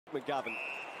McGovern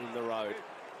in the road.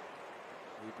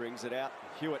 He brings it out.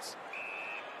 Hewett.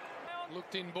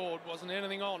 Looked inboard, wasn't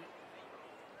anything on.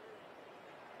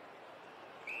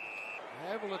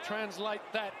 Able to translate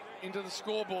that into the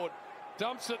scoreboard.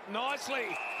 Dumps it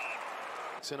nicely.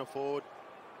 Centre forward.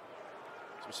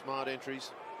 Some smart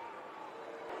entries.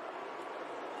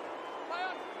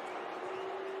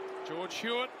 George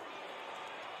Hewett.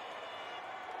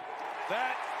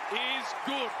 That is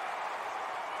good.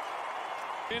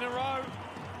 In a row.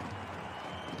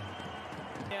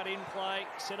 Out in play,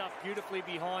 set up beautifully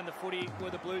behind the footy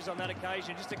with the Blues on that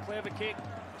occasion. Just a clever kick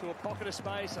to a pocket of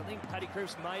space. I think Paddy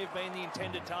Cripps may have been the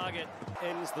intended target.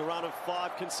 Ends the run of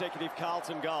 5 consecutive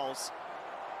Carlton goals.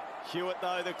 Hewett,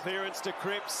 though, the clearance to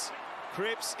Cripps.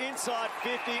 Cripps inside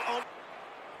 50 on.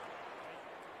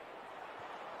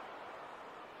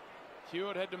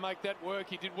 Hewett had to make that work.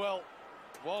 He did well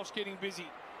whilst getting busy.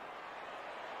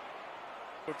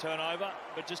 Good turnover,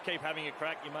 but just keep having a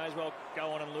crack. You may as well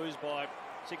go on and lose by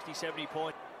 60, 70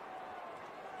 points.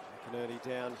 McInerney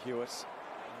down. Hewett.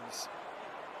 He's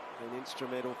been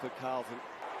instrumental for Carlton.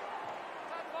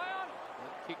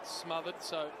 That kick smothered,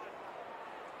 so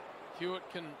Hewett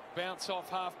can bounce off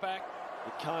half-back.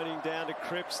 The coning down to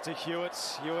Cripps to Hewett.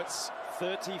 Hewett's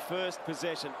 31st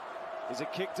possession is a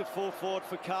kick to full forward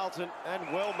for Carlton,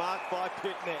 and well marked by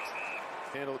Pitnet.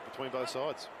 Handle it between both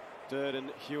sides.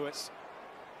 Durden, Hewett,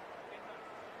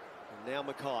 and now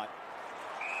Mackay.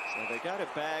 So they go to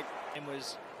bag. And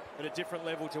was at a different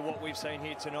level to what we've seen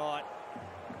here tonight.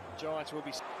 Giants will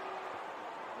be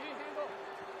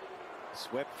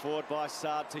Swept forward by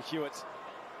Saad to Hewitt.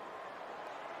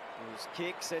 His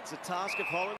kick sets a task of Holland.